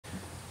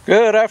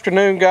Good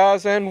afternoon,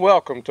 guys, and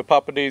welcome to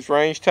Papa D's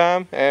Range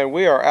Time. And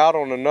we are out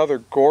on another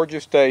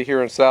gorgeous day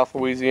here in South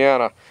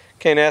Louisiana.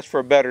 Can't ask for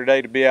a better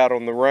day to be out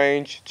on the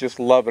range. Just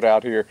love it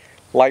out here.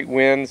 Light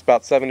winds,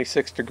 about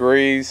 76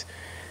 degrees.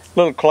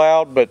 Little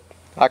cloud, but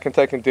I can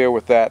take and deal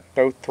with that.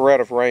 No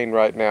threat of rain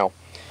right now.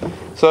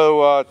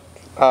 So,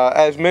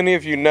 as many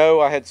of you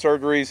know, I had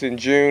surgeries in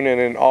June and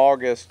in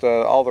August.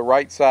 All the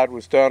right side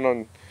was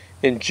done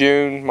in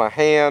June. My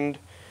hand,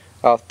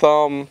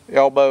 thumb,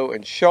 elbow,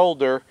 and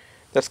shoulder.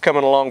 That's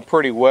coming along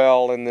pretty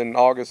well. And then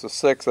August the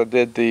 6th, I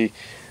did the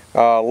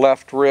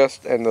left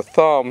wrist and the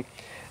thumb.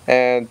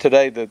 And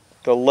today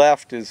the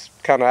left is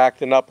kind of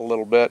acting up a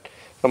little bit.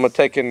 I'm going to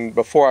take in,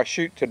 before I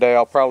shoot today,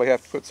 I'll probably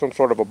have to put some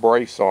sort of a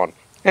brace on.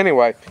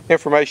 Anyway,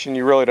 information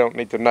you really don't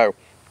need to know.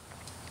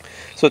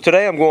 So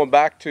today I'm going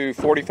back to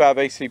 45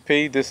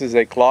 ACP. This is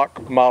a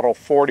Glock model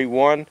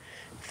 41,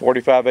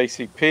 45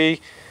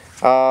 ACP.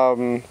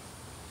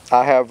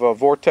 I have a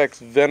Vortex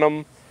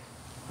Venom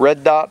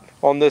red dot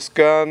on this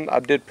gun. I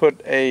did put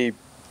a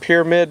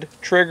pyramid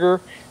trigger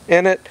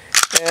in it,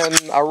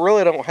 and I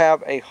really don't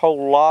have a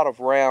whole lot of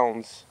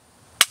rounds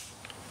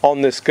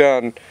on this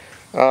gun,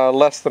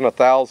 less than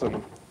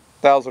 1,000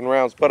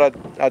 rounds, but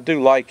I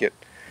do like it.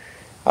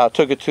 I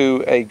took it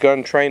to a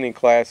gun training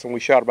class and we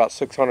shot about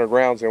 600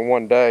 rounds in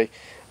one day.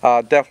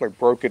 Definitely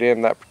broke it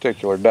in that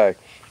particular day.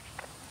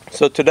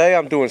 So today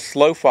I'm doing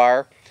slow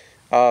fire,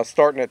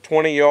 starting at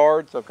 20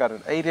 yards. I've got an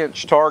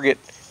 8-inch target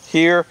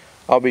here.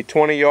 I'll be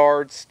 20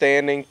 yards,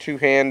 standing,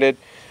 two-handed.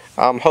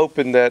 I'm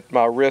hoping that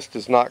my wrist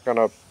is not going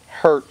to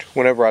hurt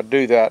whenever I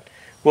do that.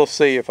 We'll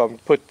see. If I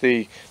put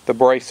the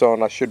brace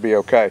on, I should be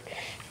okay.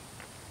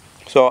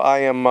 So I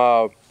am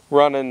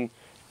running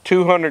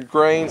 200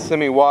 grain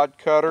semi-wad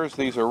cutters.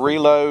 These are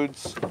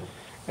reloads,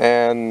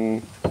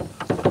 and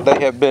they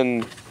have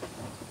been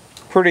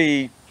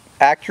pretty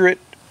accurate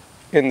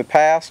in the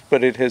past,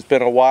 but it has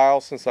been a while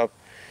since I've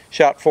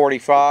shot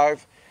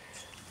 45.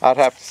 I'd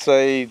have to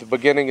say the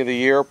beginning of the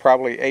year,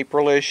 probably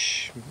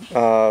April-ish,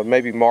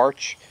 maybe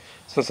March,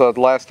 since the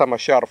last time I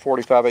shot a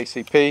 45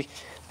 ACP.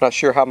 Not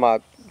sure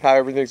how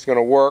everything's going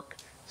to work,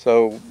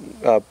 so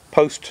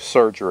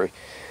post-surgery.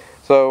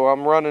 So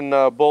I'm running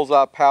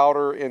bullseye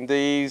powder in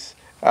these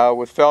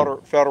with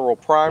Federal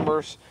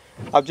primers.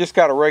 I've just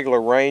got a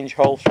regular range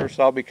holster,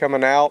 so I'll be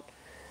coming out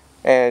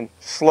and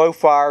slow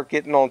fire,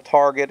 getting on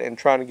target and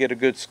trying to get a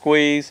good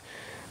squeeze.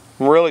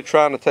 I'm really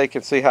trying to take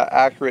and see how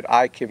accurate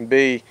I can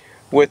be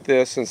with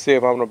this and see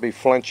if I'm going to be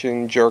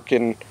flinching,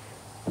 jerking,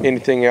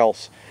 anything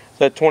else.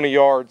 So at 20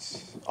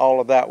 yards,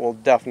 all of that will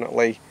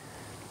definitely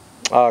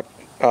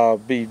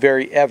be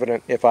very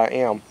evident if I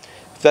am.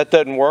 If that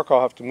doesn't work,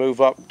 I'll have to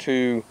move up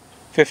to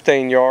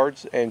 15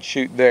 yards and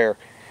shoot there.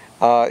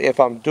 If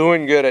I'm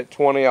doing good at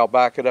 20, I'll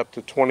back it up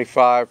to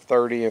 25,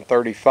 30, and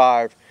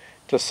 35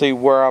 to see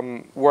where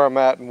I'm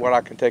at and what I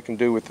can take and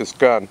do with this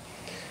gun.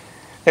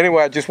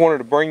 Anyway, I just wanted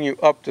to bring you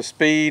up to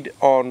speed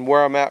on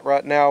where I'm at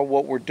right now,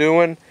 what we're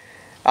doing.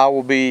 I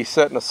will be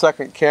setting a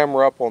second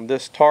camera up on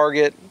this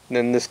target, and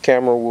then this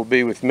camera will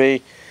be with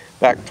me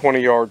back 20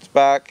 yards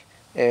back,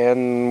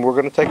 and we're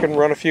going to take and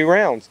run a few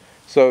rounds.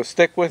 So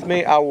stick with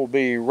me. I will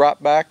be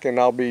right back, and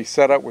I'll be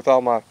set up with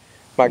all my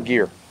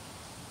gear.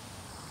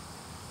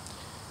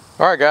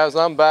 Alright guys,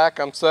 I'm back.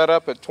 I'm set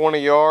up at 20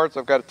 yards.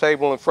 I've got a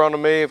table in front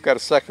of me. I've got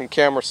a second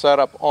camera set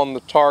up on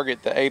the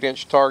target, the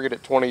 8-inch target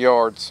at 20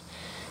 yards.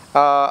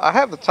 I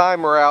have the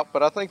timer out,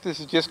 but I think this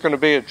is just going to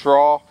be a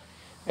draw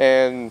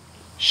and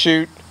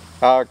shoot.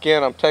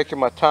 Again, I'm taking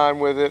my time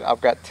with it.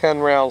 I've got 10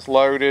 rounds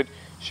loaded,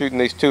 shooting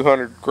these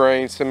 200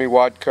 grain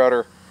semi-wide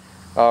cutter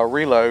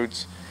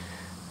reloads.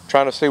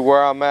 Trying to see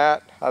where I'm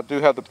at. I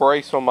do have the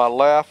brace on my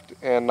left,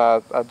 and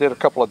I did a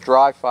couple of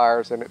dry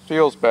fires, and it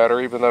feels better,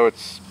 even though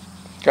it's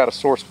got a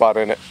sore spot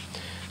in it.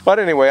 But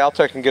anyway, I'll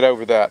take and get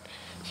over that.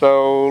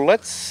 So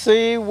let's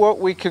see what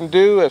we can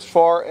do as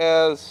far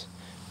as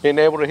being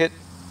able to hit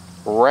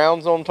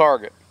rounds on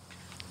target.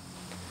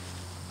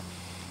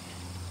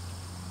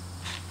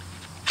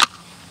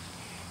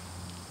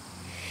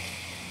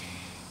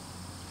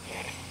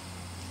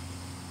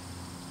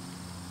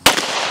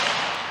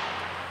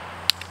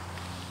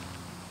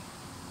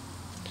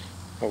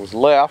 I was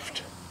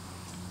left.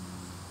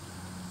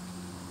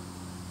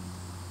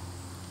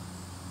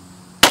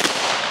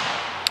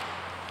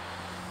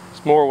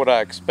 It's more what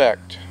I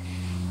expect.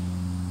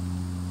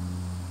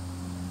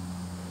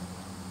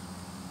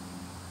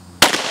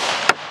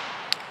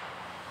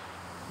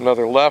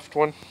 Another left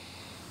one.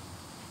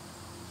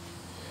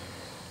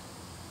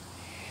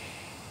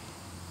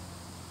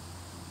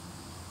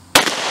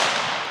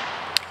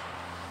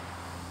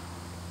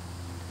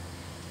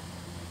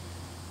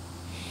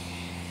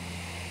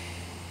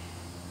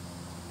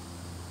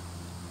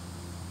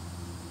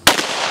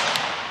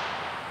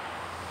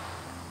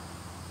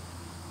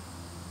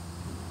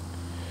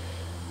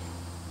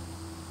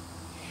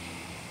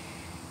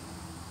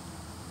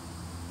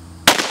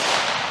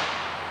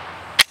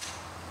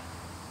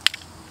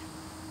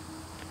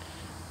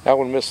 That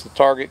one missed the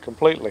target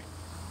completely.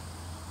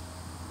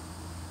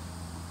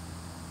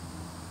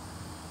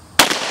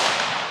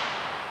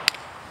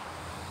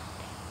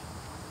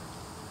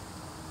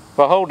 If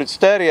I hold it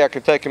steady, I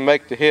can take and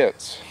make the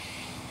hits.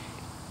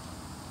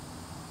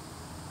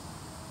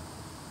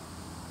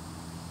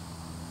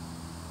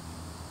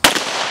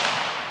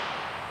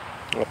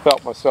 I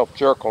felt myself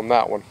jerk on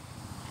that one.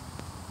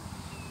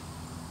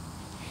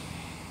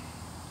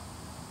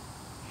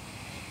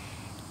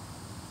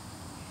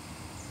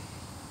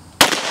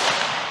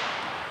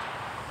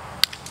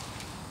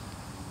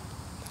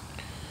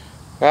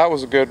 That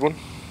was a good one.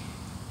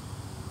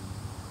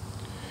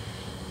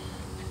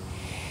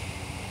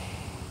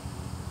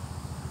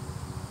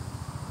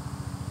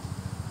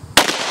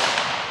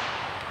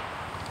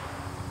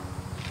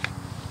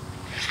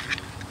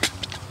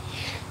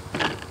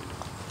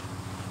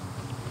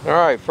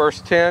 Alright,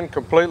 first 10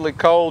 completely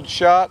cold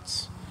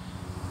shots.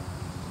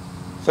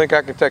 I think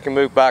I can take and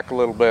move back a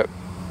little bit.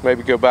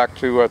 Maybe go back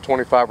to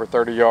 25 or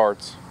 30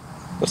 yards.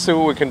 Let's see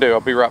what we can do.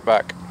 I'll be right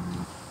back.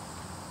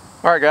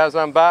 Alright guys,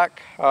 I'm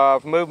back.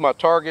 I've moved my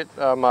target,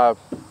 my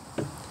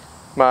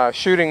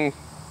shooting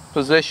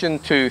position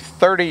to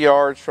 30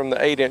 yards from the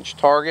 8-inch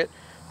target.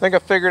 I think I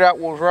figured out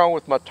what was wrong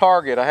with my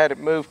target. I had it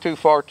moved too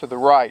far to the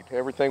right.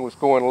 Everything was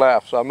going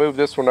left, so I moved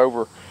this one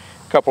over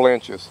a couple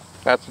inches.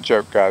 That's a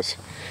joke, guys.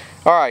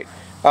 Alright,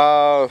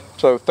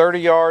 so 30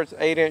 yards,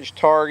 8-inch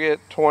target,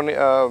 20.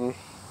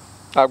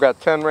 I've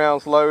got 10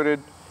 rounds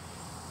loaded.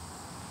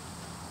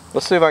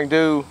 Let's see if I can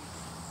do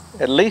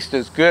at least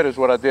as good as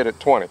what I did at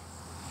 20.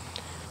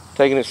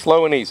 Taking it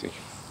slow and easy.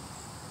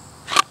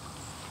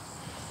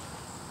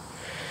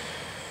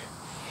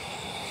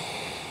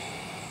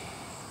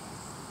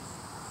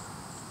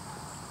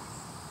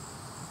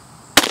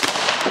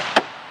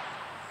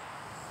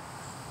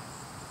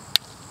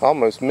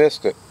 Almost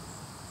missed it.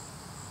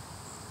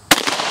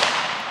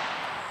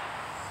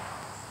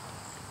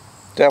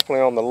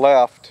 Definitely on the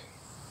left.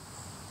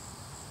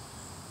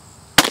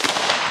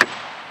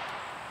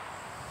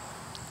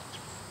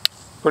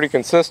 Pretty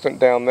consistent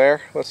down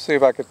there. Let's see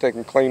if I can take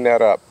and clean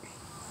that up.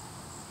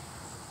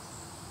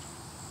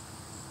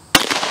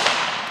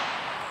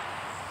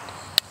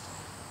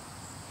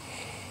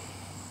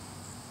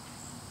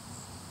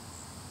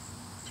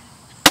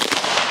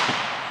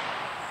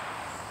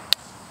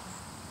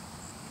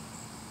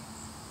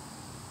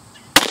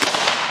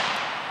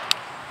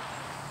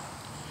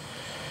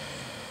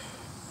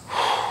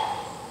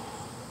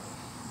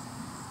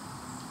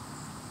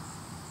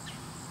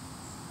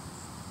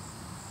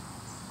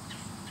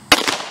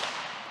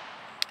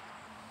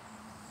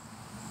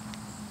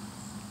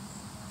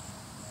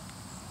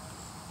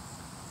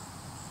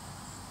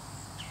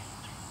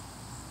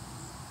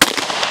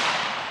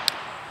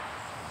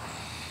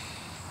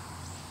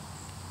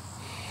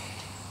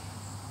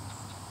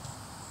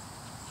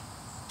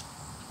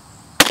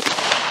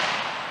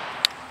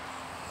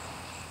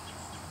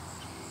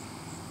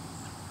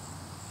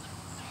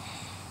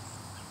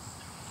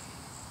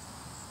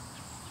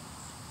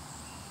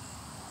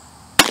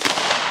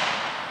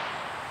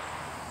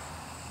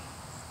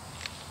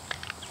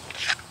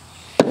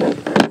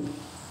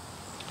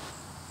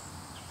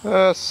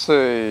 Let's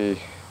see.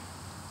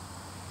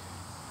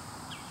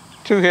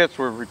 2 hits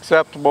were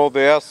acceptable.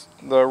 The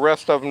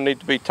rest of them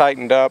need to be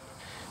tightened up.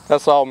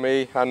 That's all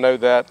me. I know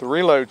that. The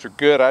reloads are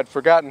good. I'd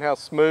forgotten how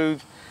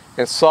smooth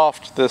and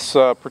soft this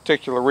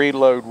particular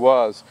reload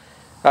was.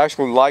 I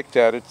actually like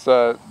that. It's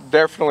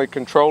definitely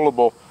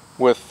controllable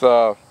with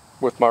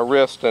my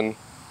wrist and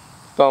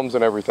thumbs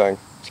and everything.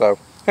 So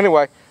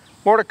anyway,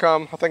 more to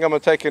come. I think I'm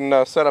going to take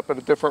and set up at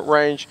a different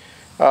range.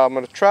 I'm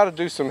going to try to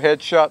do some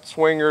headshot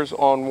swingers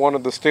on one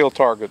of the steel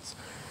targets.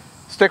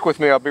 Stick with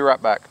me, I'll be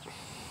right back.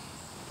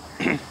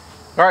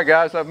 Alright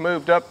guys, I've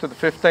moved up to the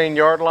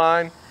 15-yard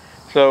line.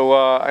 So,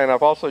 and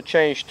I've also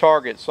changed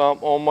targets. So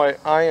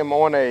I am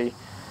on a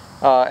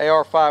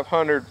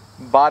AR-500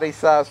 body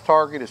size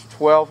target. It's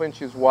 12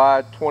 inches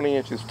wide, 20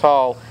 inches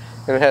tall,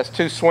 and it has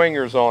 2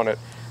 swingers on it.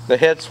 The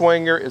head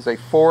swinger is a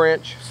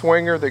 4-inch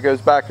swinger that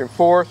goes back and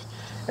forth,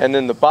 and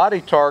then the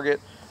body target,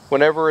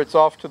 whenever it's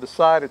off to the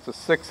side, it's a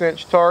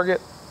 6-inch target.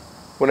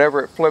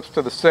 Whenever it flips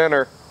to the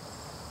center,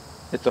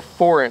 it's a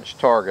 4-inch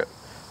target.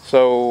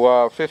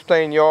 So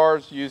 15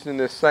 yards using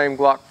this same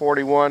Glock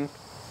 41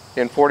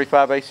 in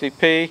 45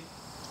 ACP.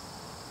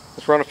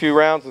 Let's run a few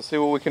rounds and see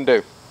what we can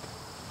do.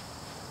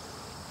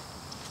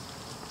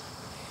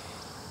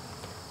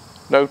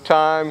 No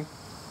time,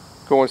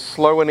 going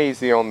slow and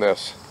easy on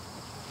this.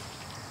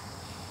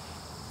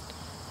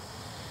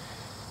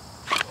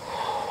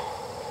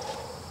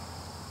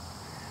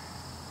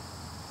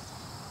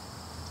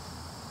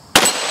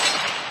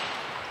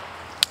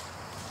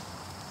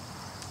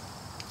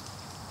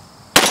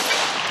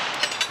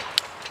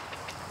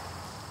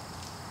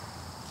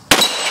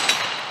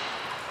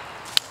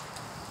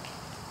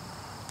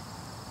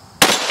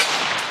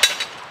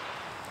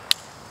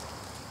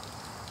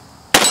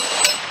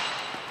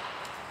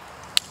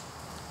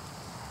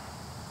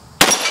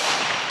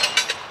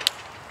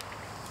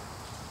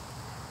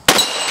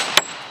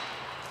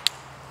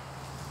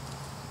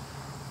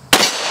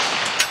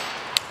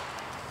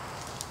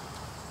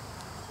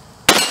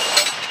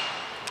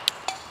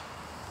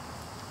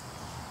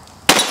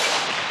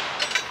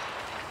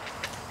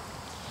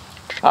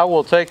 I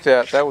will take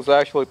that. That was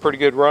actually a pretty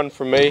good run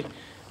for me.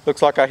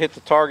 Looks like I hit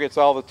the targets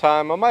all the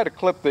time. I might have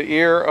clipped the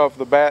ear of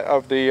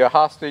the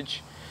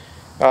hostage,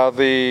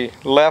 the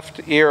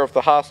left ear of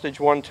the hostage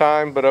one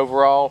time, but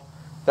overall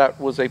that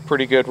was a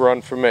pretty good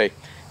run for me.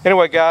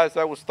 Anyway guys,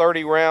 that was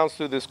 30 rounds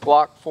through this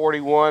Glock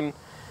 45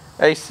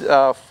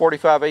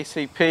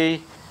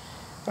 ACP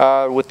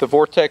with the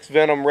Vortex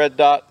Venom red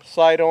dot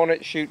sight on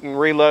it, shooting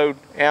reload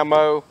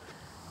ammo,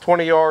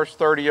 20 yards,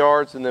 30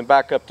 yards, and then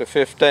back up to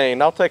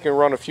 15. I'll take and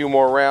run a few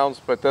more rounds,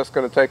 but that's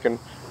going to take and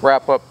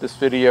wrap up this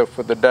video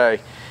for the day.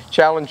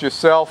 Challenge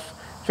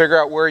yourself,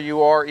 figure out where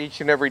you are each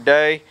and every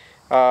day.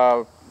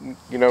 You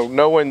know,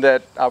 knowing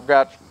that I've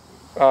got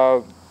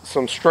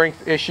some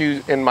strength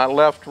issues in my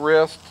left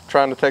wrist,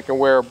 trying to take and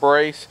wear a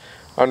brace,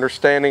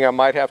 understanding I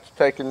might have to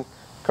take and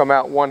come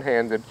out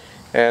one-handed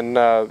and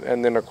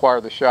then acquire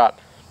the shot.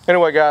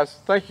 Anyway guys,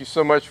 thank you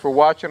so much for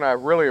watching. I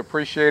really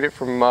appreciate it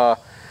from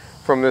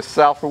this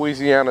South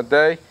Louisiana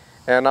day,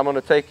 and I'm going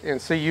to take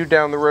and see you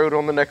down the road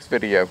on the next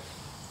video.